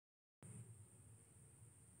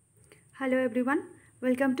Hello everyone,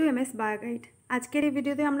 welcome to msbioguide। আজকের এই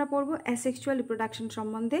ভিডিওতে আমরা পড়ব অ্যাসেক্সুয়াল রিপ্রোডাকশন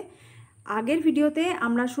সম্বন্ধে। আগের ভিডিওতে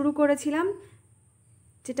আমরা শুরু করেছিলাম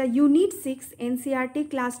যেটা ইউনিট 6 এনসিইআরটি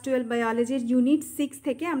ক্লাস 12 বায়োলজির ইউনিট 6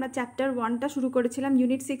 থেকে আমরা চ্যাপ্টার 1টা শুরু করেছিলাম।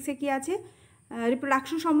 ইউনিট 6-এ কি আছে?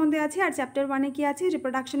 রিপ্রোডাকশন সম্বন্ধে আছে, আর চ্যাপ্টার 1-এ কি আছে?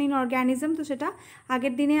 Reproduction in অর্গ্যানিজম। তো সেটা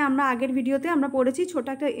আগের ভিডিওতে আমরা পড়েছি, ছোট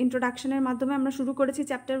একটা ইন্ট্রোডাকশনের মাধ্যমে আমরা শুরু করেছি,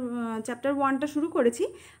 চ্যাপ্টার 1টা শুরু করেছি।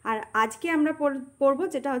 আর আজকে আমরা পড়বো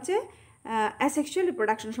যেটা হচ্ছে অ্যাসেক্সুয়াল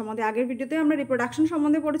রিপ্রোডাকশন সম্বন্ধে। আগের ভিডিওতে আমরা রিপ্রোডাকশন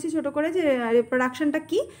সম্বন্ধে পড়েছি ছোট করে, যে রিপ্রোডাকশনটা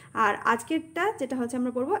কি, আর আজকেরটা যেটা হচ্ছে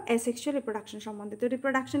আমরা পড়বো অ্যাসেক্সুয়াল রিপ্রোডাকশন সম্বন্ধে। তো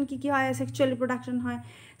রিপ্রোডাকশন কী কী হয়? অ্যাসেক্সুয়াল রিপ্রোডাকশন হয়,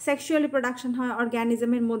 সেক্সুয়াল রিপ্রোডাকশন হয়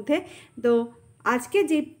অর্গ্যানিজমের মধ্যে। তো আজকে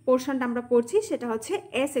যে পোর্শনটা আমরা পড়ছি সেটা হচ্ছে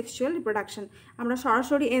অ্যাসেক্সুয়াল রিপ্রোডাকশন। আমরা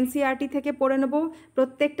সরাসরি এনসিইআরটি থেকে পড়ে নেব,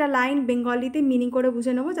 প্রত্যেকটা লাইন বেঙ্গলিতে মিনিং করে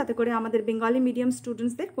বুঝে নেব, যাতে করে আমাদের বেঙ্গলি মিডিয়াম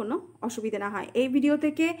স্টুডেন্টসদের কোনো অসুবিধা না হয়। এই ভিডিও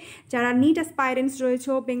থেকে যারা নিট অ্যাসপাইরেন্টস রয়েছে,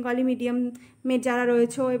 বেঙ্গলি মিডিয়ামে যারা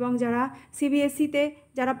রয়েছে, এবং যারা সিবিএসইতে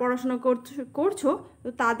যারা পড়াশোনা করছো, তো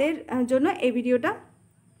তাদের জন্য এই ভিডিওটা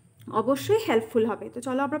অবশ্যই হেল্পফুল হবে। তো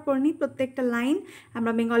চলো আমরা পড়ে নিই, প্রত্যেকটা লাইন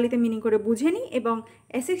আমরা বেঙ্গলিতে মিনিং করে বুঝে নিই এবং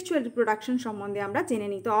অ্যাসেক্সুয়াল রিপ্রোডাকশন সম্বন্ধে আমরা জেনে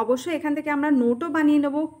নিই। তো অবশ্যই এখান থেকে আমরা নোটও বানিয়ে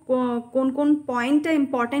নেব, কোন কোন পয়েন্টটা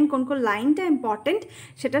ইম্পর্টেন্ট, কোন কোন লাইনটা ইম্পর্টেন্ট,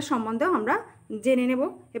 সেটার সম্বন্ধেও আমরা জেনে নেব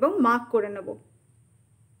এবং মার্ক করে নেব।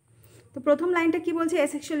 তো প্রথম লাইনটা কি বলছে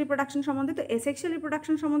অ্যাসেক্সুয়াল রিপ্রোডাকশন সম্বন্ধে? তো অ্যাসেক্সুয়াল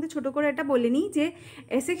রিপ্রোডাকশন সম্বন্ধে ছোটো করে এটা বলে নিই যে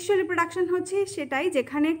অ্যাসেক্সুয়াল রিপ্রোডাকশন হচ্ছে সেটাই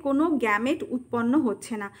যেখানে কোনো গ্যামেট উৎপন্ন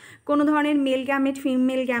হচ্ছে না, কোনো ধরনের মেল গ্যামেট,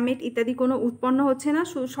 ফিমেল গ্যামেট ইত্যাদি কোনো উৎপন্ন হচ্ছে না।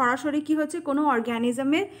 সরাসরি কি হচ্ছে, কোনো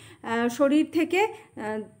অর্গ্যানিজমের শরীর থেকে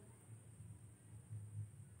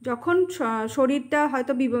যখন শরীরটা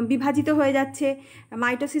হয়তো বিভাজিত হয়ে যাচ্ছে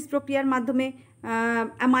মাইটোসিস প্রক্রিয়ার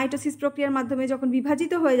মাধ্যমে যখন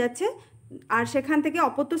বিভাজিত হয়ে যাচ্ছে আর সেখান থেকে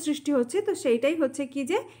অপত্য সৃষ্টি হচ্ছে, তো সেইটাই হচ্ছে কি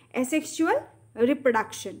যে অ্যাসেক্সুয়াল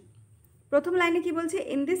রিপ্রোডাকশন। প্রথম লাইনে কি বলছে?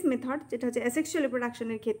 ইন দিস মেথড, যেটা হচ্ছে অ্যাসেক্সুয়াল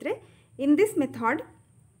রিপ্রোডাকশনের ক্ষেত্রে, in this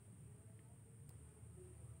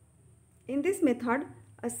method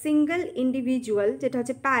a single individual, যেটা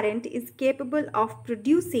হচ্ছে parent, is capable of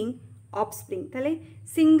producing offspring. তাহলে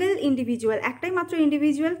সিঙ্গেল ইন্ডিভিজুয়াল, একটাই মাত্র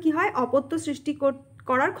ইন্ডিভিজুয়াল কি হয়, অপত্য সৃষ্টি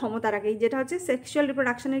করার ক্ষমতা রাখে। যেটা হচ্ছে সেক্সুয়াল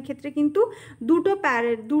রিপ্রোডাকশনের ক্ষেত্রে কিন্তু দুটো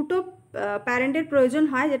প্যারেন্টের প্রয়োজন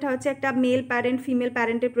হয়, যেটা হচ্ছে একটা মেল প্যারেন্ট, ফিমেল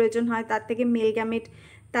প্যারেন্টের প্রয়োজন হয়, তার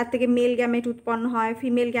থেকে মেল গ্যামেট উৎপন্ন হয়,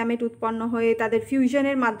 ফিমেল গ্যামেট উৎপন্ন হয়ে তাদের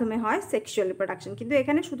ফিউশনের মাধ্যমে হয় সেক্সুয়াল রিপ্রোডাকশন। কিন্তু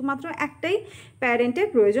এখানে শুধুমাত্র একটাই প্যারেন্টের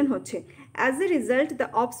প্রয়োজন হচ্ছে। As a result, the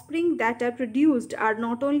offspring that are produced are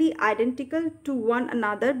not only identical to one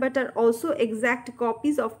another but are also exact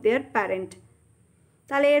copies of their parent.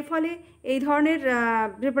 তাহলে এর ফলে এই ধরনের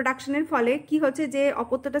রিপ্রোডাকশনের ফলে কি হচ্ছে, যে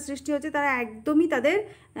অপত্যটা সৃষ্টি হচ্ছে, তারা একদমই তাদের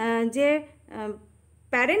যে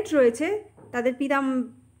প্যারেন্ট রয়েছে, তাদের পিতা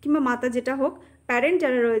কিংবা মাতা যেটা হোক, প্যারেন্ট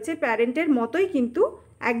যারা রয়েছে, প্যারেন্টের মতোই কিন্তু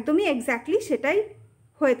একদমই এক্স্যাক্টলি সেটাই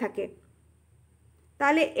হয়ে থাকে।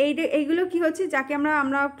 তাহলে এইগুলো কি হচ্ছে, যাকে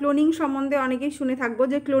আমরা ক্লোনিং সম্বন্ধে অনেকেই শুনে থাকবো,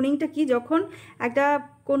 যে ক্লোনিংটা কি, যখন একটা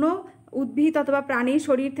কোনো উদ্ভিদ অথবা প্রাণীর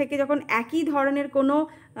শরীর থেকে যখন একই ধরনের কোনো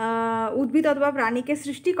উদ্ভিদ অথবা প্রাণীকে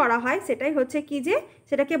সৃষ্টি করা হয়, সেটাই হচ্ছে কি যে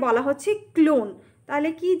সেটাকে বলা হচ্ছে ক্লোন। তাহলে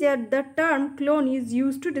কি, যে the term clone is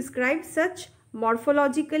use to describe such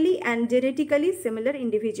morphologically and genetically similar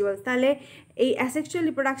individuals. তাহলে এই অ্যাসেক্সুয়াল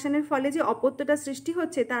রিপ্রোডাকশনের ফলে যে অপত্যটা সৃষ্টি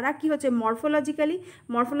হচ্ছে, তারা কি হচ্ছে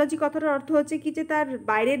মরফোলজি কথাটার অর্থ হচ্ছে কি, যে তার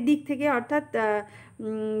বাইরের দিক থেকে, অর্থাৎ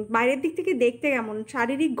বাইরের দিক থেকে দেখতে কেমন,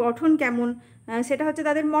 শারীরিক গঠন কেমন, সেটা হচ্ছে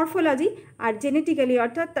তাদের মরফোলজি। আর জেনেটিক্যালি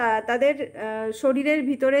অর্থাৎ তাদের শরীরের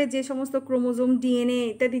ভিতরে যে সমস্ত ক্রোমোজোম, ডিএনএ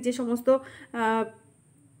ইত্যাদি যে সমস্ত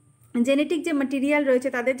জেনেটিক যে ম্যাটেরিয়াল রয়েছে,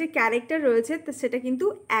 তাদের যে ক্যারেক্টার রয়েছে, সেটা কিন্তু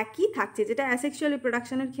একই থাকছে, যেটা অ্যাসেক্সুয়াল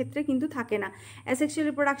রিপ্রোডাকশনের ক্ষেত্রে কিন্তু থাকে না। অ্যাসেক্সুয়াল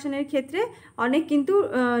রিপ্রোডাকশনের ক্ষেত্রে অনেক কিন্তু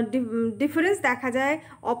ডিফারেন্স দেখা যায়,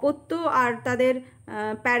 অপত্য আর তাদের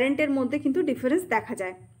প্যারেন্টের মধ্যে কিন্তু ডিফারেন্স দেখা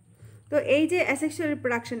যায়। তো এই যে অ্যাসেক্সুয়াল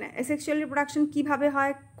রিপ্রোডাকশন কীভাবে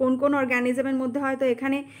হয়, কোন কোন অর্গ্যানিজমের মধ্যে হয়, তো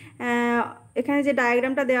এখানে যে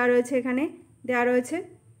ডায়াগ্রামটা দেওয়া রয়েছে, এখানে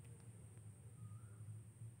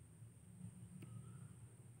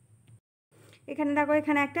দেখো,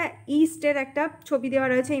 এখানে একটা ইস্টের একটা ছবি দেওয়া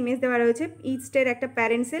রয়েছে, ইমেজ দেওয়া রয়েছে, ইস্টের একটা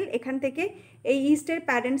প্যারেন্ট সেল। এখান থেকে এই ইস্টের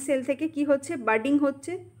প্যারেন্ট সেল থেকে কি হচ্ছে, বার্ডিং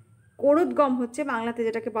হচ্ছে, কোরোদগম হচ্ছে বাংলাতে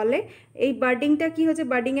যেটাকে বলে। এই বার্ডিংটা কি হচ্ছে,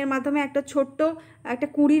 বার্ডিংয়ের মাধ্যমে একটা ছোট্ট একটা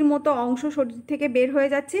কুঁড়ির মতো অংশ শরীর থেকে বের হয়ে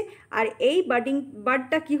যাচ্ছে, আর এই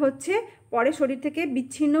বার্ডটা কি হচ্ছে, পরে শরীর থেকে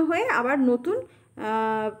বিচ্ছিন্ন হয়ে আবার নতুন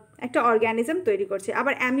একটা অর্গ্যানিজম তৈরি করছে।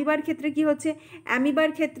 আবার অ্যামিবার ক্ষেত্রে কি হচ্ছে,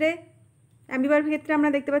 অ্যামিবার ক্ষেত্রে অ্যামিবার ক্ষেত্রে আমরা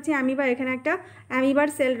দেখতে পাচ্ছি অ্যামিবা, এখানে একটা অ্যামিবার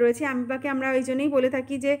সেল রয়েছে। অ্যামিবাকে আমরা ওই জন্যই বলে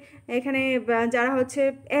থাকি যে এখানে যারা হচ্ছে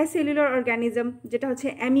অ্যাসেলুলার অর্গানিজম, যেটা হচ্ছে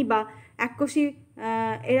অ্যামিবা, এককোষী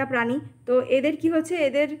এরা প্রাণী। তো এদের কি হচ্ছে,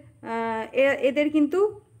 এদের কিন্তু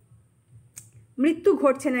মৃত্যু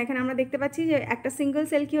ঘটছে না। এখানে আমরা দেখতে পাচ্ছি যে একটা সিঙ্গেল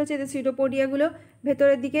সেল কি হচ্ছে, যে সিউডোপোডিয়াগুলো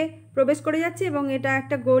ভেতরের দিকে প্রবেশ করে যাচ্ছে এবং এটা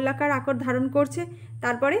একটা গোলাকার আকার ধারণ করছে।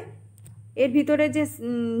 তারপরে এর ভিতরে যে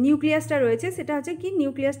নিউক্লিয়াসটা রয়েছে সেটা হচ্ছে কি,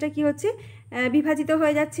 নিউক্লিয়াসটা কি হচ্ছে, বিভাজিত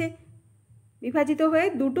হয়ে যাচ্ছে। বিভাজিত হয়ে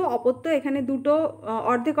দুটো অপত্য, এখানে দুটো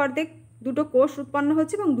অর্ধেক অর্ধেক দুটো কোষ উৎপন্ন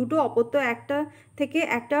হচ্ছে এবং দুটো অপত্য, একটা থেকে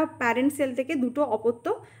একটা প্যারেন্ট সেল থেকে দুটো অপত্য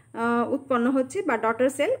উৎপন্ন হচ্ছে বা ডটার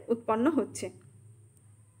সেল উৎপন্ন হচ্ছে,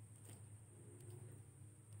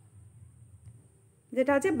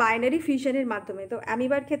 যেটা হচ্ছে বাইনারি ফিশনের মাধ্যমে। তো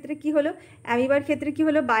অ্যামিবার ক্ষেত্রে কি হলো, অ্যামিবার ক্ষেত্রে কি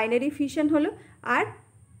হলো, বাইনারি ফিশন হলো। আর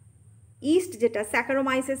ইস্ট যেটা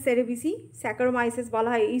স্যাকারোমাইসিস সেরেভিসি, স্যাকারোমাইসিস বলা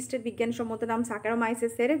হয়, ইস্টের বিজ্ঞানসম্মত নাম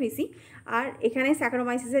স্যাকারোমাইসিস সেরেভিসি। আর এখানে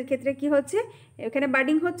স্যাকারোমাইসিসের ক্ষেত্রে কি হচ্ছে, এখানে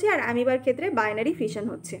বার্ডিং হচ্ছে, আর অ্যামিবার ক্ষেত্রে বাইনারি ফিশন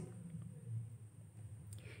হচ্ছে।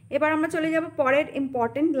 এবার আমরা চলে যাব পরের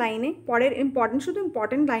ইম্পর্টেন্ট লাইনে। পরের শুধু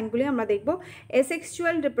ইম্পর্টেন্ট লাইনগুলি আমরা দেখব।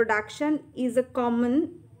 Asexual reproduction is a common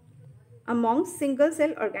among single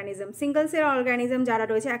cell organism। Single sell organism যারা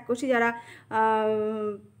রয়েছে, এককোষী যারা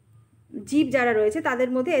জীব যারা রয়েছে, তাদের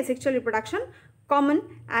মধ্যে asexual reproduction common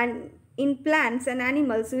and in plants and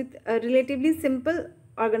animals with relatively simple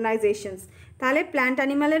organisations. তাহলে প্ল্যান্ট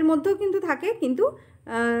অ্যানিমালের মধ্যেও কিন্তু থাকে, কিন্তু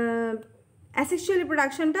অ্যাসেক্সুয়াল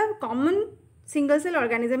রিপ্রোডাকশনটা কমন সিঙ্গল সেল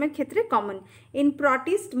অর্গানিজমের ক্ষেত্রে কমন। ইন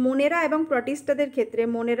প্রটিস্ট, মোনেরা এবং প্রটিস্টাদের ক্ষেত্রে,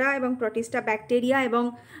 মোনেরা এবং প্রটিস্টা, ব্যাকটেরিয়া এবং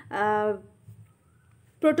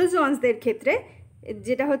প্রোটোজোয়ান্সদের ক্ষেত্রে,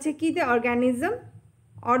 যেটা হচ্ছে কি, the organism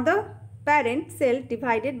or the parent sell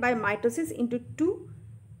divided by mitosis into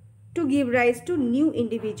to give rise to new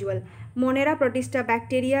individual. মোনেরা, Protista,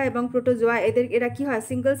 bacteria এবং প্রোটোজোয়া, এরা কি হয়,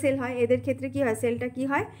 সিঙ্গল সেল হয়। এদের ক্ষেত্রে কি হয়, সেলটা কি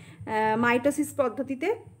হয়, মাইটোসিস পদ্ধতিতে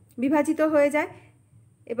বিভাজিত হয়ে যায়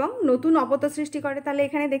এবং নতুন অপত্য সৃষ্টি করে। তাহলে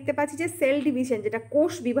এখানে দেখতে পাচ্ছি যে সেল ডিভিশন, যেটা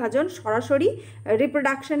কোষ বিভাজন, সরাসরি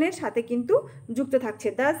রিপ্রোডাকশনের সাথে কিন্তু যুক্ত থাকছে।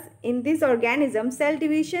 Das in this organism cell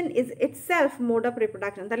division is itself mode of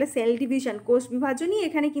reproduction. তাহলে সেল ডিভিশন, কোষ বিভাজনই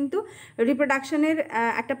এখানে কিন্তু রিপ্রোডাকশনের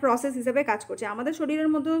একটা প্রসেস হিসেবে কাজ করছে। আমাদের শরীরের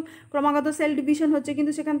মধ্যে ক্রমাগত সেল ডিভিশন হচ্ছে,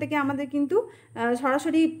 কিন্তু সেখান থেকে আমাদের কিন্তু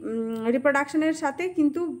সরাসরি রিপ্রোডাকশনের সাথে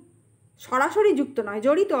কিন্তু সরাসরি যুক্ত নয়,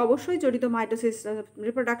 জড়িত, অবশ্যই জড়িত মাইটোসিস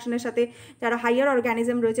রিপ্রোডাকশনের সাথে। যারা হাইয়ার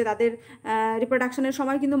অর্গানিজম রয়েছে তাদের রিপ্রোডাকশনের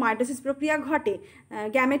সময় কিন্তু মাইটোসিস প্রক্রিয়া ঘটে,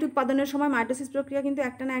 গ্যামেট উৎপাদনের সময় মাইটোসিস প্রক্রিয়া কিন্তু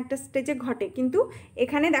একটা না একটা স্টেজে ঘটে। কিন্তু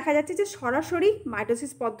এখানে দেখা যাচ্ছে যে সরাসরি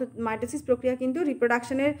মাইটোসিস প্রক্রিয়া কিন্তু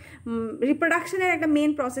রিপ্রোডাকশনের একটা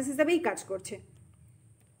মেন প্রসেস হিসাবেই কাজ করছে।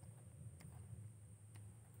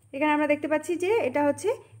 এখানে আমরা দেখতে পাচ্ছি যে এটা হচ্ছে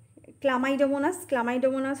ক্লামাইডোমোনাস।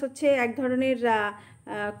 ক্লামাইডোমোনাস হচ্ছে এক ধরনের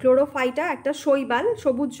ক্লোরোফাইটা, একটা শৈবাল,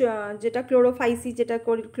 সবুজ, যেটা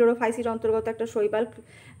ক্লোরোফাইসির অন্তর্গত একটা শৈবাল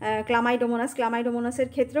ক্লামাইডোমোনাসের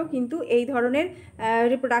ক্ষেত্রেও কিন্তু এই ধরনের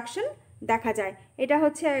রিপ্রোডাকশন দেখা যায়। এটা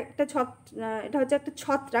হচ্ছে একটা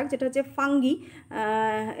ছত্রাক, যেটা হচ্ছে ফাঙ্গি।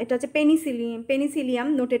 এটা হচ্ছে পেনিসিলিয়াম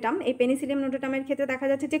নোটেটাম। এই পেনিসিলিয়াম নোটেটামের ক্ষেত্রে দেখা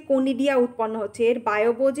যাচ্ছে যে কনিডিয়া উৎপন্ন হচ্ছে। এর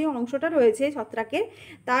বায়োবো যে অংশটা রয়েছে ছত্রাকের,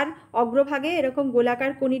 তার অগ্রভাগে এরকম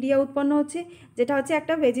গোলাকার কনিডিয়া উৎপন্ন হচ্ছে, যেটা হচ্ছে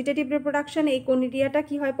একটা ভেজিটেটিভ রিপ্রোডাকশন। এই কনিডিয়াটা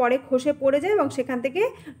কি হয়, পরে খসে পড়ে যায় এবং সেখান থেকে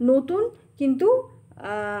নতুন কিন্তু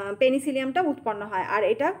পেনিসিলিয়ামটা উৎপন্ন হয়। আর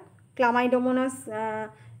এটা ক্লামাইডোমোনাস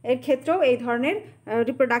এর ক্ষেত্রেও এই ধরনের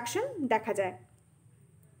রিপ্রোডাকশন দেখা যায়।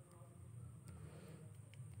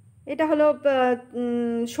 এটা হলো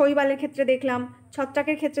শৈবালের ক্ষেত্রে দেখলাম,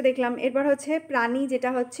 ছত্রাকের ক্ষেত্রে দেখলাম। এরপর হচ্ছে প্রাণী, যেটা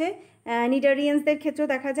হচ্ছে নিডারিয়ান্সদের ক্ষেত্রেও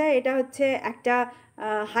দেখা যায়। এটা হচ্ছে একটা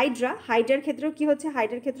হাইড্রার ক্ষেত্রেও কি হচ্ছে,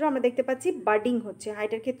 হাইড্রার ক্ষেত্রেও আমরা দেখতে পাচ্ছি বার্ডিং হচ্ছে।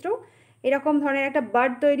 হাইড্রার ক্ষেত্রেও এরকম ধরনের একটা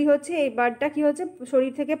বার্ড তৈরি হচ্ছে। এই বার্ডটা কি হচ্ছে,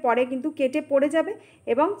 শরীর থেকে পরে কিন্তু কেটে পড়ে যাবে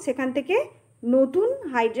এবং সেখান থেকে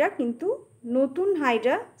নতুন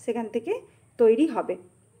হাইড্রা সেখান থেকে তৈরি হবে।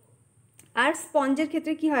 আর স্পঞ্জের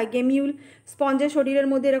ক্ষেত্রে কি হয়, গেমিউল, স্পঞ্জের শরীরের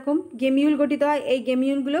মধ্যে এরকম গেমিউল গঠিত হয়। এই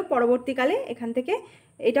গেমিউলগুলো পরবর্তীকালে এখান থেকে,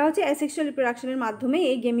 এটা হচ্ছে অ্যাসেক্সুয়াল রিপ্রোডাকশনের মাধ্যমে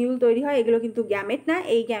এই গেমিউল তৈরি হয়। এগুলো কিন্তু গ্যামেট না।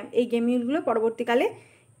 এই গেমিউলগুলো পরবর্তীকালে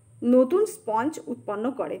নতুন স্পঞ্জ উৎপন্ন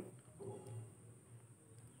করে।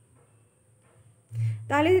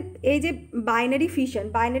 তাহলে এই যে বাইনারি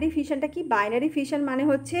ফিশনটা কি, বাইনারি ফিশন মানে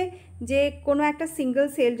হচ্ছে যে কোনো একটা সিঙ্গেল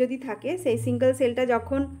সেল যদি থাকে, সেই সিঙ্গেল সেলটা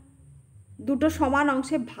যখন দুটো সমান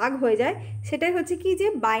অংশে ভাগ হয়ে যায়, সেটাই হচ্ছে কি যে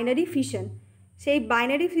বাইনারি ফিশন। সেই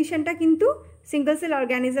বাইনারি ফিশনটা কিন্তু সিঙ্গেল সেল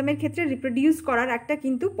অর্গানিজমের ক্ষেত্রে রিপ্রোডিউস করার একটা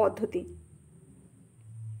কিন্তু পদ্ধতি।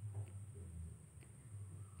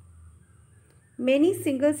 Many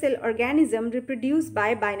single sell অর্গ্যানিজম reproduce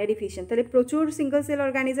by binary fission. তাহলে প্রচুর সিঙ্গল সেল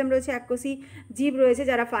অর্গ্যানিজম রয়েছে, এককোষী জীব রয়েছে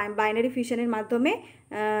যারা বাইনারি ফিশনের মাধ্যমে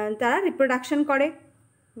তারা রিপ্রোডাকশন করে।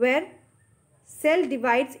 War sell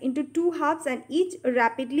divides into 2 halves and each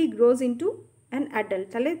rapidly grows into an adult.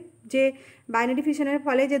 তাহলে যে বাইনারি ফিশনের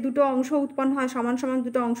ফলে যে দুটো অংশ উৎপন্ন হয়, সমান সমান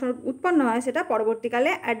দুটো অংশ উৎপন্ন হয়, সেটা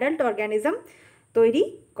পরবর্তীকালে অ্যাডাল্ট অর্গ্যানিজম তৈরি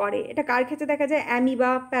করে। এটা কার ক্ষেত্রে দেখা যায়?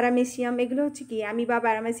 অ্যামিবা, প্যারামেসিয়াম, এগুলো হচ্ছে কি অ্যামিবা,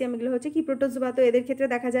 প্যারামেসিয়াম এগুলো হচ্ছে কি প্রোটোজোয়া, তো এদের ক্ষেত্রে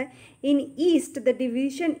দেখা যায়। In east the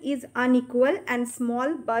division is unequal and small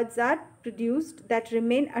birds are produced that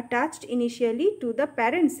remain attached initially to the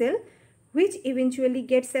parent sell which eventually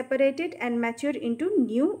get separated and mature into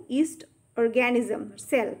new yeast organism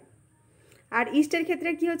cell। আর ইস্টের ক্ষেত্রে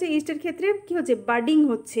কি হচ্ছে? ইস্টের ক্ষেত্রে কি হচ্ছে? বার্ডিং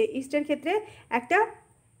হচ্ছে। ইস্টের ক্ষেত্রে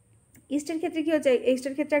কি হচ্ছে?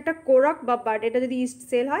 ইস্টের ক্ষেত্রে একটা কোরক বা বার্ড, এটা যদি ইস্ট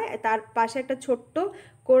সেল হয় তার পাশে একটা ছোট্ট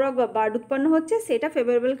কোরক বা বার্ড উৎপন্ন হচ্ছে, সেটা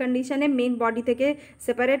ফেভারেবল কন্ডিশনে মেইন বডি থেকে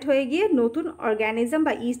সেপারেট হয়ে গিয়ে নতুন অর্গ্যানিজম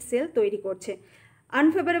বা ইস্ট সেল তৈরি করছে।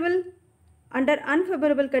 Under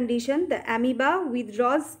unfavorable condition, the amoeba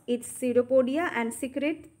withdraws its pseudopodia and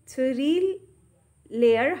secretes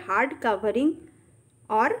 3-layer hard covering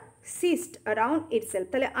or cyst around itself।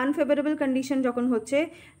 তাহলে আনফেভারেবল কন্ডিশন যখন হচ্ছে,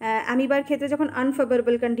 অ্যামিবার ক্ষেত্রে যখন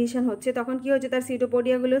আনফেভারেবল কন্ডিশন হচ্ছে, তখন কি হচ্ছে? তার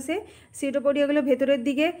সিউডোপোডিয়াগুলো ভেতরের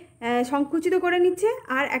দিকে সংকুচিত করে নিচ্ছে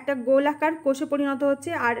আর একটা গোলাকার কোষে পরিণত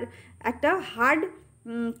হচ্ছে আর একটা হার্ড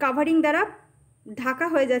কাভারিং দ্বারা ঢাকা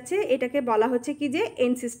হয়ে যাচ্ছে। এটাকে বলা হচ্ছে কি যে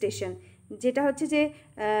এনসিস্টেশন, যেটা হচ্ছে যে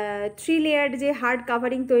 3 লেয়ার যে হার্ড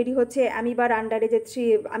কাভারিং তৈরি হচ্ছে অ্যামিবার আন্ডারে, যে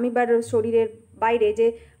অ্যামিবার শরীরের বাইরে যে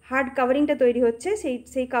হার্ড কাভারিংটা তৈরি হচ্ছে,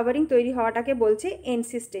 সেই কাভারিং তৈরি হওয়াটাকে বলছে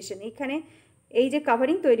এনসিস্টেশন। এখানে এই যে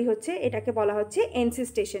কাভারিং তৈরি হচ্ছে এটাকে বলা হচ্ছে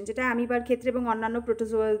এনসিস্টেশন, যেটা অ্যামিবার ক্ষেত্রে এবং অন্যান্য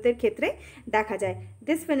প্রোটোজোয়াদের ক্ষেত্রে দেখা যায়।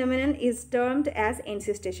 This phenomenon is termed as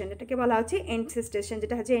এনসিস্টেশন। এটাকে বলা হচ্ছে এনসিস্টেশন,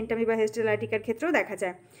 যেটা হচ্ছে এন্টামিবা হেস্টেলাইটিকার ক্ষেত্রেও দেখা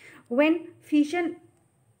যায়। When fission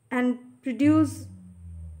and produce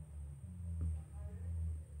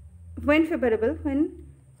when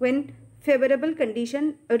favorable condition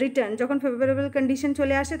return, যখন ফেভারেবল কন্ডিশন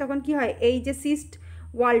চলে আসে তখন কি হয়? এই যে সিস্ট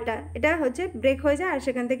ওয়ালটা এটা হচ্ছে ব্রেক হয়ে যায় আর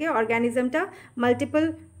সেখান থেকে অর্গ্যানিজমটা মাল্টিপল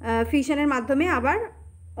ফিশনের মাধ্যমে আবার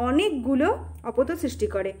অনেকগুলো অপত্য সৃষ্টি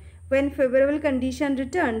করে। When favorable condition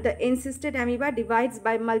return, the encysted amoeba divides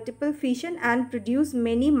by multiple fission and produce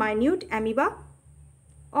many minute amoeba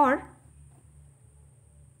or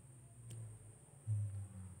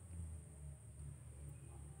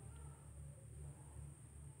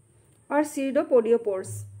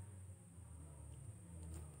pseudopodiopores।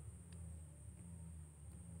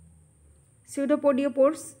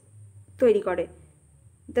 pseudopodiopores তৈরি করে।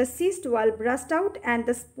 The cyst wall burst out and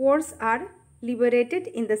the spores are liberated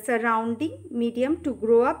in the surrounding medium to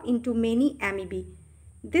grow up into many amoebae.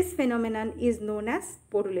 This phenomenon is known as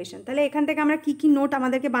sporulation। তাহলে এখান থেকে আমরা কি note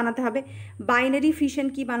আমাদেরকে বানাতে হবে? বাইনারি ফিশন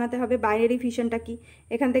কি বানাতে হবে? বাইনারি ফিশনটা কি?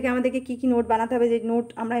 এখান থেকে আমাদেরকে কি নোট বানাতে হবে? যে নোট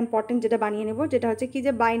আমরা ইম্পর্টেন্ট যেটা বানিয়ে নেব, যেটা হচ্ছে কি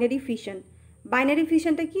যে বাইনারি ফিশন। বাইনারি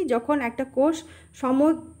ফিশনটা কি? যখন একটা কোষ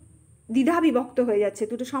দ্বিধা বিভক্ত হয়ে যাচ্ছে,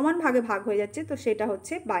 দুটো সমান ভাগে ভাগ হয়ে যাচ্ছে, তো সেটা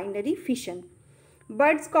হচ্ছে বাইনারি ফিশন।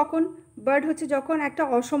 বার্ডস কখন? বার্ড হচ্ছে যখন একটা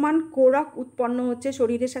অসমান কোরক উৎপন্ন হচ্ছে,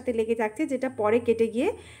 শরীরের সাথে লেগে থাকছে, যেটা পরে কেটে গিয়ে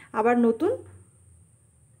আবার নতুন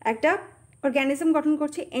একটা অর্গ্যানিজম গঠন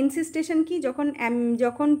করছে। এনসিস্টেশন কি?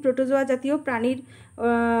 যখন প্রোটোজোয়া জাতীয় প্রাণীর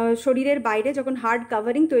শরীরের বাইরে যখন হার্ড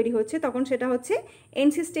কাভারিং তৈরি হচ্ছে তখন সেটা হচ্ছে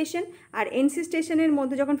এনসিস্টেশন। আর এনসিস্টেশনের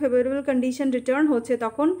মধ্যে যখন ফেভারেবল কন্ডিশন রিটার্ন হচ্ছে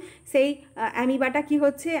তখন সেই অ্যামিবাটা কি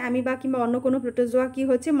হচ্ছে? অ্যামিবা কিংবা অন্য কোনো প্রোটোজোয়া কি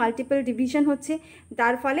হচ্ছে? মাল্টিপল ডিভিশন হচ্ছে,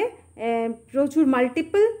 তার ফলে প্রচুর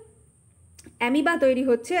মাল্টিপল অ্যামিবা তৈরি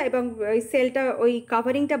হচ্ছে এবং ওই সেলটা, ওই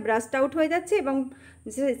কাভারিংটা ব্রাস্ট আউট হয়ে যাচ্ছে এবং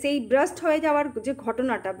সেই ব্রাস্ট হয়ে যাওয়ার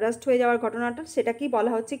ঘটনাটা সেটাকেই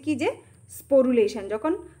বলা হচ্ছে কি যে স্পোরুলেশন।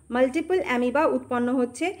 যখন মাল্টিপল অ্যামিবা উৎপন্ন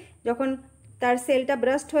হচ্ছে, যখন তার সেলটা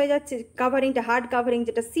ব্রাস্ট হয়ে যাচ্ছে, কাভারিংটা হার্ড কাভারিং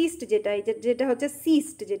যেটা সিস্ট, যেটা হচ্ছে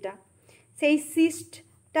সিস্ট, সেই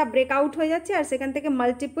সিস্টটা ব্রেকআউট হয়ে যাচ্ছে আর সেখান থেকে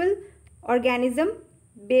মাল্টিপল অর্গ্যানিজম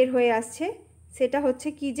বের হয়ে আসছে, সেটা হচ্ছে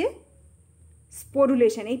কি যে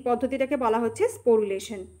স্পোরুলেশন। এই পদ্ধতিটাকে বলা হচ্ছে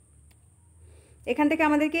স্পোরুলেশন। এখান থেকে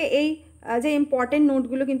আমাদেরকে এই যে ইম্পর্টেন্ট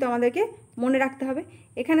নোটগুলো কিন্তু আমাদেরকে মনে রাখতে হবে।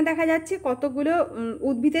 এখানে দেখা যাচ্ছে কতগুলো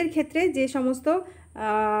উদ্ভিদের ক্ষেত্রে যে সমস্ত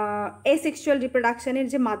এসেক্সুয়াল রিপ্রোডাকশনের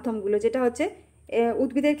যে মাধ্যমগুলো, যেটা হচ্ছে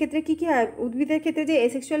উদ্ভিদের ক্ষেত্রে কি হয়? উদ্ভিদের ক্ষেত্রে যে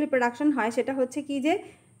এসেক্সুয়াল রিপ্রোডাকশন হয় সেটা হচ্ছে কি যে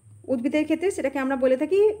উদ্ভিদের ক্ষেত্রে সেটাকে আমরা বলে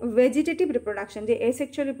থাকি ভেজিটেটিভ রিপ্রোডাকশন। যে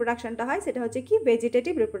এসেক্সুয়াল রিপ্রোডাকশনটা হয় সেটা হচ্ছে কি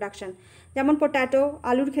ভেজিটেটিভ রিপ্রোডাকশন। যেমন পটাটো,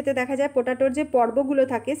 আলুর ক্ষেত্রে দেখা যায় পটাটোর যে পর্বগুলো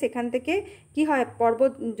থাকে সেখান থেকে কি হয়? পর্ব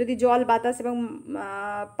যদি জল, বাতাস এবং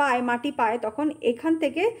মাটি পায় তখন এখান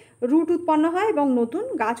থেকে রুট উৎপন্ন হয় এবং নতুন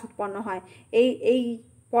গাছ উৎপন্ন হয়। এই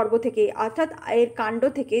পর্ব থেকে, অর্থাৎ এর কাণ্ড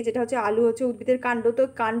থেকে, যেটা হচ্ছে আলু হচ্ছে উদ্ভিদের কাণ্ড, তো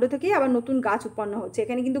কাণ্ড থেকেই আবার নতুন গাছ উৎপন্ন হচ্ছে।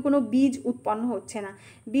 এখানে কিন্তু কোনো বীজ উৎপন্ন হচ্ছে না,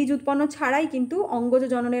 বীজ উৎপন্ন ছাড়াই কিন্তু অঙ্গজ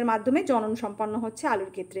জননের মাধ্যমে জনন সম্পন্ন হচ্ছে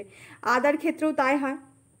আলুর ক্ষেত্রে। আদার ক্ষেত্রেও তাই হয়,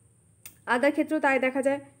 আদার ক্ষেত্রেও তাই দেখা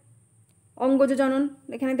যায়, অঙ্গজ জনন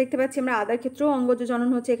এখানে দেখতে পাচ্ছি আমরা, আদার ক্ষেত্রেও অঙ্গজ জনন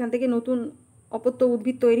হচ্ছে, এখান থেকে নতুন অপত্য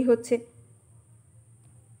উদ্ভিদ তৈরি হচ্ছে।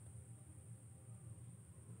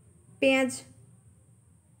 পেঁয়াজ,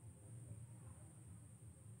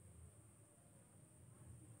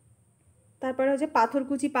 তারপরে হচ্ছে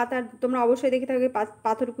পাথরকুচি পাতার, তোমরা অবশ্যই দেখে থাকবে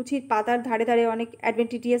পাথরকুচির পাতার ধারে ধারে অনেক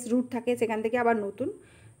অ্যাডভেন্টিটিয়াস রুট থাকে, সেখান থেকে আবার নতুন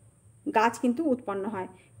গাছ কিন্তু উৎপন্ন হয়।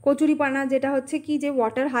 কচুরিপানা, যেটা হচ্ছে কি যে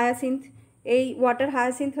ওয়াটার হায়াসিন্থ, এই ওয়াটার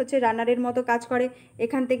হায়াসিন্থ হচ্ছে রানারের মতো কাজ করে।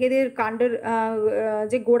 এখান থেকে এদের কাণ্ডের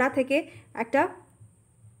যে গোড়া থেকে একটা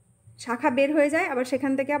শাখা বের হয়ে যায়, আবার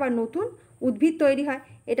সেখান থেকে আবার নতুন উদ্ভিদ তৈরি হয়।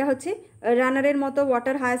 এটা হচ্ছে রানারের মতো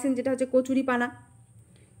ওয়াটার হায়াসিন্থ, যেটা হচ্ছে কচুরিপানা।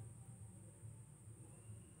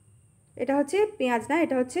 এটা হচ্ছে পেঁয়াজ না,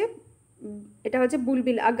 এটা হচ্ছে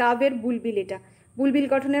বুলবিল, আগাভের বুলবিল। এটা বুলবিল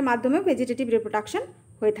গঠনের মাধ্যমে ভেজিটেটিভ রিপ্রোডাকশন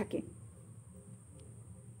হয়ে থাকে।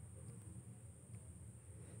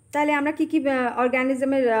 তাহলে আমরা কি কি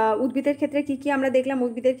অর্গানিজমের উদ্ভিদের ক্ষেত্রে কি কি আমরা দেখলাম?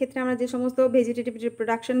 উদ্ভিদের ক্ষেত্রে আমরা যে সমস্ত ভেজিটেটিভ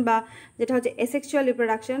রিপ্রোডাকশন বা যেটা হচ্ছে এসেক্সুয়াল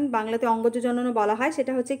রিপ্রোডাকশন, বাংলাতে অঙ্গজ জননও বলা হয়,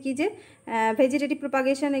 সেটা হচ্ছে কি যে ভেজিটেটিভ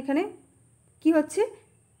প্রোপাগেশন এখানে কি হচ্ছে,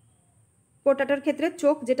 পোটাটোর ক্ষেত্রে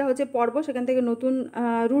চোখ, যেটা হচ্ছে পর্ব, সেখান থেকে নতুন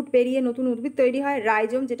রুট বেরিয়ে নতুন উদ্ভিদ তৈরি হয়।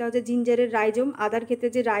 রাইজোম, যেটা হচ্ছে জিঞ্জারের রাইজোম, আদার ক্ষেত্রে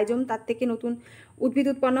যে রাইজোম, তার থেকে নতুন উদ্ভিদ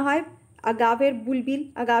উৎপন্ন হয়। আগাভের বুলবিল,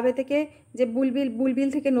 আগাভে থেকে যে বুলবিল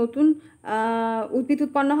থেকে নতুন উদ্ভিদ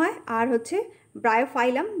উৎপন্ন হয়। আর হচ্ছে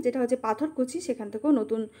ব্রায়োফাইলাম, যেটা হচ্ছে পাথরকুচি, সেখান থেকেও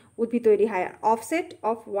নতুন উদ্ভিদ তৈরি হয়। Offset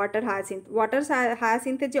of water hyacinth, water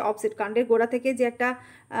হায়াসিন্থের যে অফসেট, কাণ্ডের গোড়া থেকে যে একটা,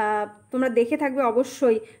 তোমরা দেখে থাকবে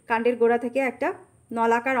অবশ্যই, কাণ্ডের গোড়া থেকে একটা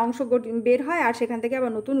নলাকার অংশ বের হয়, আর সেখান থেকে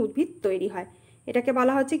আবার নতুন উদ্ভিদ তৈরি হয়। এটাকে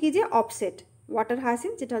বলা হচ্ছে কি যে অফসেট ওয়াটার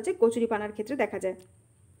হায়াসিন্থ, যেটা হচ্ছে কচুরিপানার ক্ষেত্রে দেখা যায়।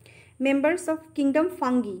 Members of kingdom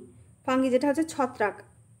fungi, fungi যেটা হচ্ছে ছত্রাক,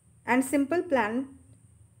 and simple plant,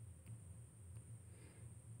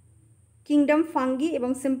 kingdom fungi এবং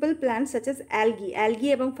simple plant such as algae, algae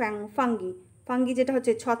এবং ফাঙ্গি। ফাঙ্গি যেটা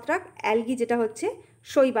হচ্ছে ছত্রাক, অ্যালগি যেটা হচ্ছে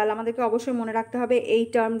শৈবাল। আমাদেরকে অবশ্যই মনে রাখতে হবে এই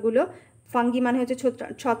টার্মগুলো। ফাঙ্গি মানে হচ্ছে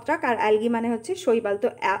ছত্রাক, আর অ্যালগি মানে হচ্ছে শৈবাল। তো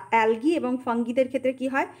অ্যালগি এবং ফাঙ্গিদের ক্ষেত্রে কি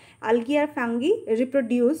হয়, অ্যালগি আর fungi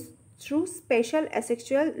reproduce through special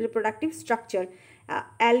asexual reproductive structure.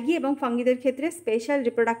 Algae এবং ফাঙ্গিদের ক্ষেত্রে স্পেশাল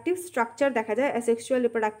রিপ্রোডাক্টিভ স্ট্রাকচার দেখা যায়, অ্যাসেক্সুয়াল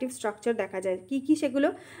রিপ্রোডাক্টিভ স্ট্রাকচার দেখা যায়। কি কি সেগুলো?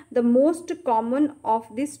 The most common of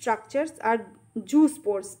this structures R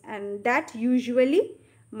জুস্পোর্স and that usually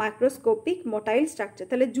microscopic motile structure.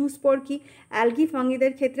 তাহলে জুস্পোর কি? অ্যালগি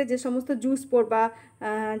ফাঙ্গিদের ক্ষেত্রে যে সমস্ত জুস্পোর বা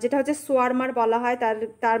যেটা হচ্ছে সোয়ার্মার বলা হয়,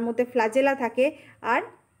 তার মধ্যে ফ্ল্যাজেলা থাকে, আর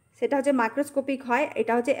সেটা হচ্ছে মাইক্রোস্কোপিক হয়।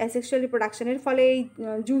 এটা হচ্ছে অ্যাসেক্সুয়াল রিপ্রোডাকশনের ফলে এই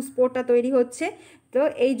জুস্পোরটা তৈরি হচ্ছে। তো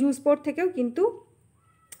এই জুস্পোর থেকেও কিন্তু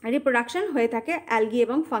রিপ্রোডাকশন হয়ে থাকে অ্যালগি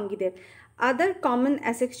এবং ফাঙ্গিদের। আদার কমন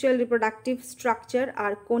অ্যাসেক্সুয়াল রিপ্রোডাক্টিভ স্ট্রাকচার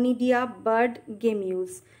আর কোনিডিয়া, বার্ড,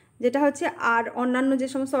 গেমিউলস, যেটা হচ্ছে আর অন্যান্য যে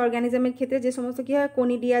সমস্ত অর্গানিজমের ক্ষেত্রে যে সমস্ত কী হয়,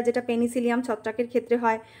 কোনিডিয়া যেটা পেনিসিলিয়াম ছত্রাকের ক্ষেত্রে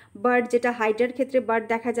হয়, বার্ড যেটা হাইড্রার ক্ষেত্রে বার্ড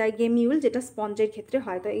দেখা যায়, গেমিউল যেটা স্পঞ্জের ক্ষেত্রে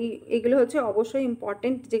হয়। তো এইগুলো হচ্ছে অবশ্যই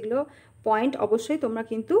ইম্পর্টেন্ট, যেগুলো পয়েন্ট অবশ্যই তোমরা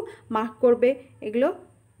কিন্তু মার্ক করবে, এগুলো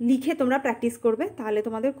লিখে তোমরা প্র্যাকটিস করবে, তাহলে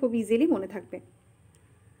তোমাদের খুব ইজিলি মনে থাকবে।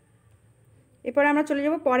 এরপরে আমরা চলে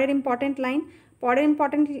যাব পরের ইম্পর্টেন্ট লাইন। পরের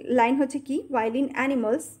ইম্পর্টেন্ট লাইন হচ্ছে কি, ওয়াইল ইন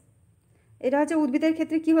অ্যানিমালস, এটা হচ্ছে উদ্ভিদের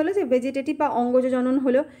ক্ষেত্রে কি হলো যে ভেজিটেটিভ বা অঙ্গজ জনন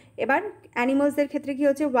হলো। এবার অ্যানিমালসদের ক্ষেত্রে কি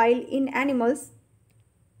হচ্ছে, ওয়াইল in animals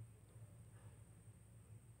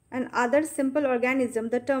and other simple organism,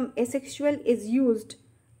 the term asexual is used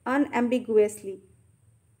unambiguously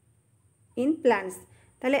in plants.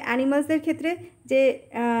 তাহলে অ্যানিমালসদের ক্ষেত্রে যে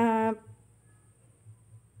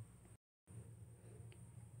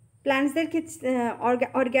প্ল্যান্টসদের ক্ষেত্রে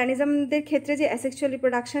অর্গানিজমদের ক্ষেত্রে যে অ্যাসেক্সুয়াল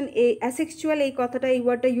রিপ্রোডাকশন, এই অ্যাসেক্সুয়াল এই কথাটা, এই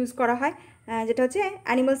ওয়ার্ডটা ইউজ করা হয়, যেটা হচ্ছে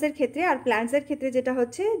অ্যানিমালসের ক্ষেত্রে। আর প্ল্যান্টসের ক্ষেত্রে যেটা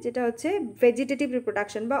হচ্ছে ভেজিটেটিভ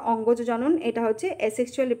রিপ্রোডাকশন বা অঙ্গজ জনন, এটা হচ্ছে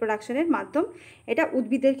অ্যাসেক্সুয়াল রিপ্রোডাকশনের মাধ্যম, এটা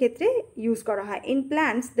উদ্ভিদের ক্ষেত্রে ইউজ করা হয়। In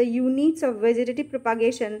plants the units of vegetative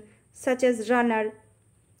propagation such as runner,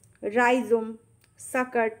 rhizome,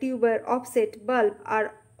 sucker, tuber, offset, bulb are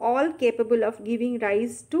all capable of giving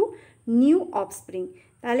rise to new offspring.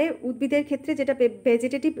 তাহলে উদ্ভিদের ক্ষেত্রে যেটা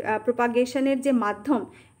ভেজিটেটিভ প্রোপাগেশনের যে মাধ্যম,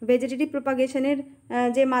 ভেজিটেটিভ প্রোপাগেশনের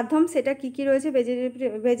যে মাধ্যম, সেটা কি কি রয়েছে?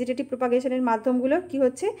 ভেজিটেটিভ প্রোপাগেশনের মাধ্যমগুলো কি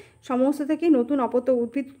হচ্ছে, সমস্ত থেকে নতুন অপত্য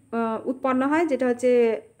উদ্ভিদ উৎপন্ন হয়, যেটা হচ্ছে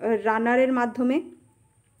রানারের মাধ্যমে,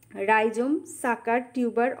 রাইজোম, সাকার,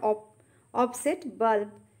 টিউবার, অফসেট, বাল্ব।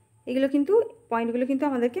 এগুলো কিন্তু পয়েন্টগুলো কিন্তু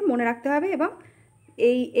আমাদেরকে মনে রাখতে হবে এবং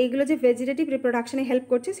এইগুলো যে ভেজিটেটিভ রিপ্রোডাকশনে হেল্প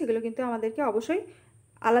করছে সেগুলো কিন্তু আমাদেরকে অবশ্যই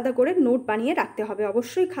আলাদা করে নোট বানিয়ে রাখতে হবে।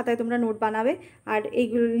 অবশ্যই খাতায় তোমরা নোট বানাবে, আর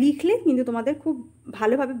এইগুলো লিখলে কিন্তু তোমাদের খুব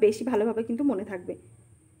ভালোভাবে, বেশি ভালোভাবে কিন্তু মনে থাকবে।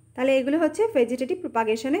 তাহলে এগুলো হচ্ছে ভেজিটেটিভ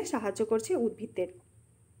প্রপাগেশনে সাহায্য করছে উদ্ভিদদের।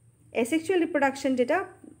 অ্যাসেক্সুয়াল রিপ্রোডাকশন যেটা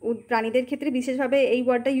প্রাণীদের ক্ষেত্রে বিশেষভাবে এই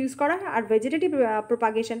ওয়ার্ডটা ইউজ করা হয়, আর ভেজিটেটিভ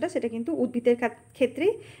প্রপাগেশনটা সেটা কিন্তু উদ্ভিদের ক্ষেত্রে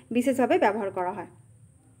বিশেষভাবে ব্যবহার করা হয়।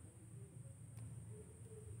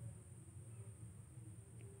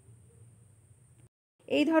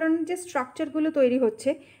 এই ধরনের যে স্ট্রাকচারগুলো তৈরি হচ্ছে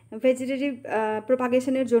ভেজিটেটিভ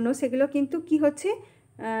প্রপাগেশনের জন্য, সেগুলো কিন্তু কি হচ্ছে,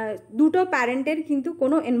 দুটো প্যারেন্টের কিন্তু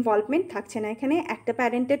কোনো ইনভলভমেন্ট থাকছে না। এখানে একটা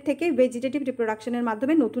প্যারেন্টের থেকে ভেজিটেটিভ রিপ্রোডাকশনের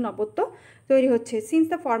মাধ্যমে নতুন অপত্য তৈরি হচ্ছে। Since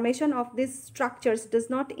the formation of this structures does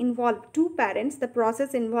not involve to parents, the process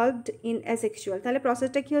involved in asexual. তাহলে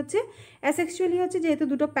প্রসেসটা কী হচ্ছে, অ্যাসেক্সুয়ালি হচ্ছে, যেহেতু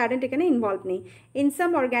দুটো প্যারেন্ট এখানে ইনভলভ নেই। In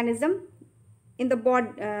some অর্গ্যানিজম in the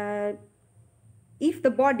body, if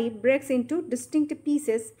the body breaks into distinct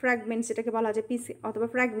pieces, fragments এটাকে বলা যায় পিস অথবা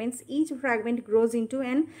fragments, each fragment grows into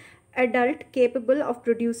an adult capable of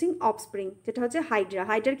producing offspring, যেটা হচ্ছে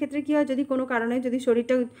হাইড্রার ক্ষেত্রে কি হয়, যদি কোনো কারণে যদি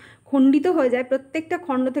শরীরটা খণ্ডিত হয়ে যায়, প্রত্যেকটা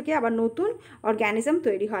খণ্ড থেকে আবার নতুন অর্গ্যানিজম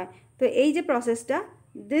তৈরি হয়। তো এই যে প্রসেসটা,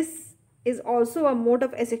 this is also a mode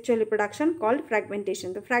of asexual reproduction called fragmentation.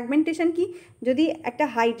 তো ফ্র্যাগমেন্টেশন কি, যদি একটা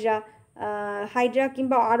হাইড্রা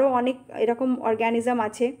কিংবা আরও অনেক এরকম অর্গ্যানিজম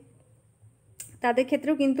আছে, তাদের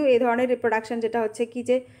ক্ষেত্রেও কিন্তু এই ধরনের রিপ্রোডাকশন যেটা হচ্ছে কি,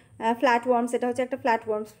 যে ফ্ল্যাটওয়ার্মস, এটা হচ্ছে একটা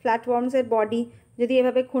ফ্ল্যাটওয়ার্মসের বডি যদি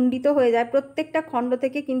এভাবে খণ্ডিত হয়ে যায়, প্রত্যেকটা খণ্ড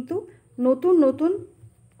থেকে কিন্তু নতুন নতুন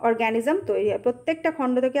অর্গ্যানিজম তৈরি হয়, প্রত্যেকটা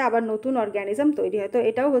খণ্ড থেকে আবার নতুন অর্গ্যানিজম তৈরি হয়। তো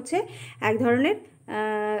এটাও হচ্ছে এক ধরনের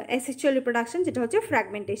অ্যাসেক্সুয়াল রিপ্রোডাকশন, যেটা হচ্ছে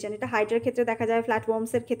ফ্র্যাগমেন্টেশন। এটা হাইড্রার ক্ষেত্রে দেখা যায়,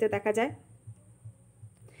 ফ্ল্যাটওয়ার্মসের ক্ষেত্রে দেখা যায়।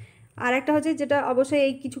 আর একটা হচ্ছে যেটা অবশ্যই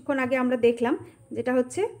এই কিছুক্ষণ আগে আমরা দেখলাম, যেটা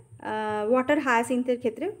হচ্ছে ওয়াটার হায়াসিন্থের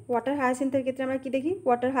ক্ষেত্রে। ওয়াটার হায়াসিন্থের ক্ষেত্রে আমরা কি দেখি,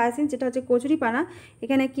 ওয়াটার হায়াসিন্থ যেটা হচ্ছে কচুরিপানা,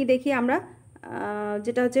 এখানে কি দেখি আমরা,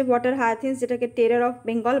 যেটা হচ্ছে ওয়াটার হায়াসিন্থ, যেটাকে টেরার অফ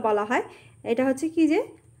বেঙ্গল বলা হয়। এটা হচ্ছে কি, যে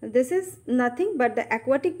this is nothing but the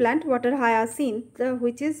aquatic plant water hyacinth,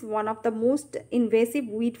 which is one of the most invasive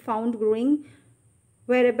weed found growing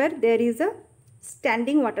wherever there is a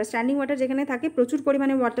standing water যেখানে থাকে প্রচুর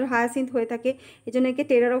পরিমাণে ওয়াটার হায়াসিন্থ হয়ে থাকে, এই জন্য একে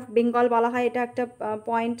টেরার অফ বেঙ্গল বলা হয়। এটা একটা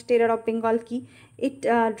পয়েন্ট, টেরার অফ বেঙ্গল কি, ইট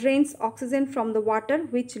drains oxygen from the water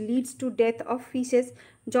which leads to death of fishes.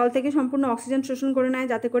 জল থেকে সম্পূর্ণ অক্সিজেন শোষণ করে নেয়,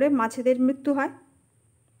 যাতে করে মাছেদের মৃত্যু হয়।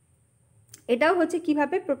 এটাও হচ্ছে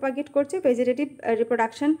কিভাবে প্রপাগেট করছে, ভেজিটেটিভ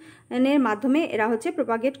রিপ্রোডাকশনের মাধ্যমে এরা হচ্ছে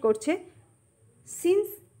প্রপাগেট করছে। Since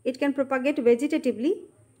it can propagate ভেজিটেটিভলি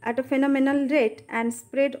at a phenomenal rate and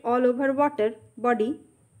spread all over water body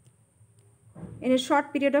in a short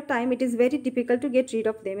period of time, it is very difficult to get rid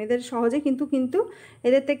of them. এদের সহজে কিন্তু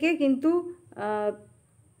এদের থেকে কিন্তু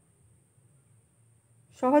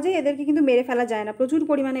সহজেই এদেরকে কিন্তু মেরে ফেলা যায় না। প্রচুর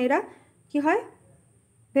পরিমাণে এরা কি হয়,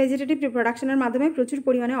 ভেজিটেটিভ রিপ্রোডাকশনের মাধ্যমে প্রচুর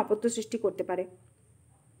পরিমাণে অপত্য সৃষ্টি করতে পারে।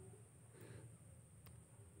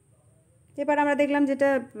 এবার আমরা দেখলাম, যেটা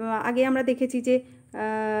আগে আমরা দেখেছি, যে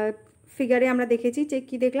ফিগারে আমরা দেখেছি, যে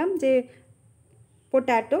কি দেখলাম, যে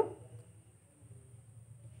পোট্যাটো,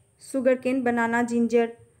 সুগার কেন, বানানা, জিঞ্জার,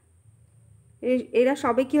 এরা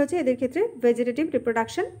সবে কি হচ্ছে, এদের ক্ষেত্রে ভেজিটেটিভ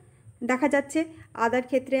রিপ্রোডাকশন দেখা যাচ্ছে। আদার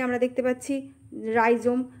ক্ষেত্রে আমরা দেখতে পাচ্ছি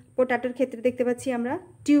রাইজোম, পোট্যাটোর ক্ষেত্রে দেখতে পাচ্ছি আমরা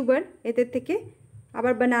টিউবার এদের থেকে,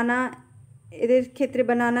 আবার বানানা, এদের ক্ষেত্রে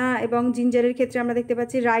বানানা এবং জিঞ্জারের ক্ষেত্রে আমরা দেখতে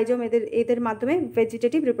পাচ্ছি রাইজোম, এদের মাধ্যমে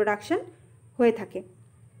ভেজিটেটিভ রিপ্রোডাকশন হয়ে থাকে।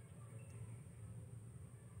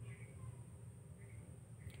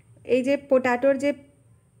 এই যে পোট্যাটোর যে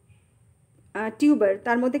টিউবার,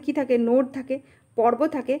 তার মধ্যে কি থাকে, নোড থাকে, পর্ব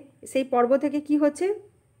থাকে। সেই পর্ব থেকে কি হচ্ছে,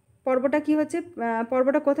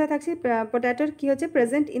 পর্বটা কোথায় থাকছে, পোট্যাটোর কি হচ্ছে,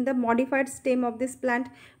 present in the modified stem of this plant.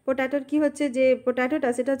 পোট্যাটোর কি হচ্ছে, যে পোট্যাটোটা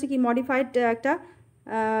সেটা হচ্ছে কি মডিফাইড একটা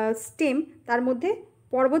স্টেম, তার মধ্যে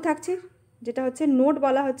পর্ব থাকছে, যেটা হচ্ছে নোড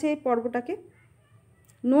বলা হচ্ছে। এই পর্বটাকে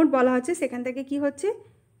নোড বলা হচ্ছে। সেখান থেকে কি হচ্ছে,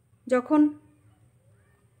 যখন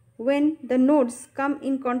when the nodes come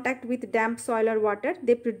in contact with damp soil or water,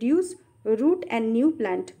 they produce root and new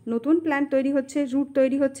plant, নতুন প্ল্যান্ট তৈরি হচ্ছে, রুট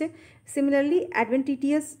তৈরি হচ্ছে। Similarly,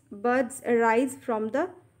 adventitious buds arise from the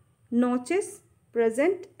notches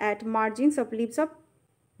present at margins of leaves of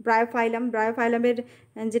ব্রায়োফাইলামের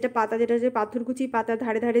যেটা পাতা, যেটা যে পাথরকুচি পাতার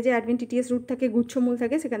ধারে ধারে যে অ্যাডভেন্টিটিয়াস রুট থাকে, গুচ্ছমূল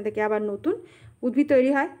থাকে, সেখান থেকে আবার নতুন উদ্ভিদ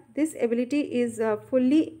তৈরি হয়। This ability is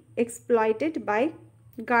fully exploited by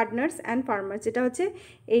গার্ডনার্স and farmers. যেটা হচ্ছে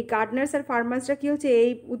এই গার্ডনার্স আর ফার্মার্সরা কী হচ্ছে,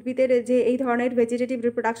 এই উদ্ভিদের যে এই ধরনের ভেজিটেটিভ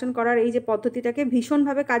রিপ্রোডাকশন করার এই যে পদ্ধতিটাকে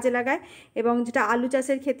ভীষণভাবে কাজে লাগায়। এবং যেটা আলু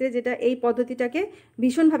চাষের ক্ষেত্রে, যেটা এই পদ্ধতিটাকে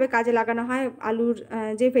ভীষণভাবে কাজে লাগানো হয়, আলুর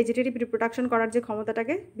যে ভেজিটেটিভ রিপ্রোডাকশন করার যে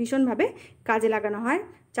ক্ষমতাটাকে ভীষণভাবে কাজে লাগানো হয়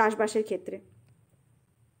চাষবাসের ক্ষেত্রে।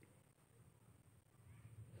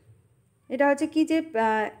 এটা হচ্ছে কি যে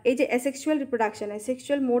এই যে asexual reproduction,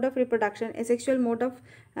 asexual mode of reproduction, asexual mode of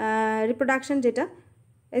reproduction, যেটা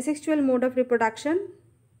asexual mode of reproduction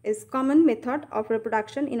is common method of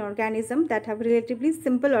reproduction in organism that have relatively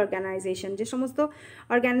simple organization. যে সমস্ত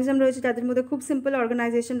অর্গানিজম রয়েছে যাদের মধ্যে খুব সিম্পল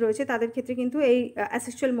অর্গানাইজেশন রয়েছে তাদের ক্ষেত্রে কিন্তু এই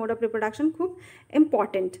অ্যাসেক্সুয়াল মোড অফ রিপ্রোডাকশন খুব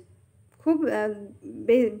ইম্পর্টেন্ট, খুব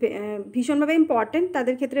ভীষণভাবে ইম্পর্টেন্ট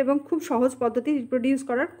তাদের ক্ষেত্রে, এবং খুব সহজ পদ্ধতি, রিপ্রোডিউস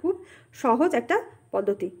করার খুব সহজ একটা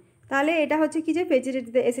পদ্ধতি। তাহলে এটা হচ্ছে কি যে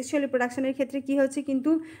অ্যাসেক্সুয়াল রিপ্রোডাকশনের ক্ষেত্রে কি হচ্ছে,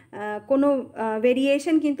 কিন্তু কোনো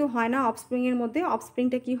ভেরিয়েশন কিন্তু হয় না অফস্প্রিংয়ের মধ্যে।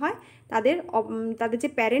 অফস্প্রিংটা কি হয়, তাদের যে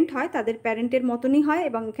প্যারেন্ট হয় তাদের প্যারেন্টের মতনই হয়,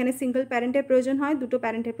 এবং এখানে সিঙ্গল প্যারেন্টের প্রয়োজন হয়, দুটো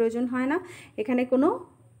প্যারেন্টের প্রয়োজন হয় না, এখানে কোনো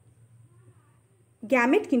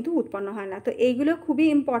গ্যামেট কিন্তু উৎপন্ন হয় না। তো এইগুলো খুবই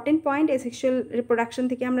ইম্পর্টেন্ট পয়েন্ট অ্যাসেক্সুয়াল রিপ্রোডাকশন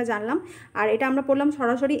থেকে আমরা জানলাম। আর এটা আমরা পড়লাম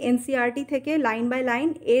সরাসরি এনসিইআরটি থেকে লাইন বাই লাইন।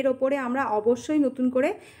 এর ওপরে আমরা অবশ্যই নতুন করে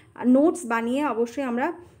নোটস বানিয়ে, অবশ্যই আমরা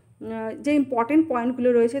যে ইম্পর্টেন্ট পয়েন্টগুলো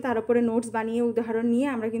রয়েছে তার উপরে নোটস বানিয়ে, উদাহরণ নিয়ে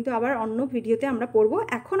আমরা কিন্তু আবার অন্য ভিডিওতে আমরা পড়বো।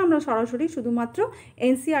 এখন আমরা সরাসরি শুধুমাত্র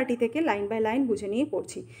এনসিইআরটি থেকে লাইন বাই লাইন বুঝে নিয়ে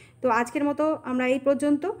পড়ছি। তো আজকের মতো আমরা এই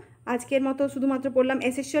পর্যন্ত। আজকের মতো শুধুমাত্র পড়লাম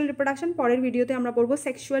অ্যাসেক্সুয়াল রিপ্রোডাকশন। পরের ভিডিওতে আমরা পড়বো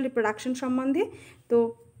সেক্সুয়াল রিপ্রোডাকশন সম্বন্ধে। তো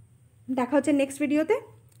দেখা হচ্ছে নেক্সট ভিডিওতে।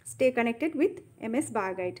 Stay connected with MS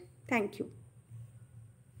বায়োগাইড। Thank you.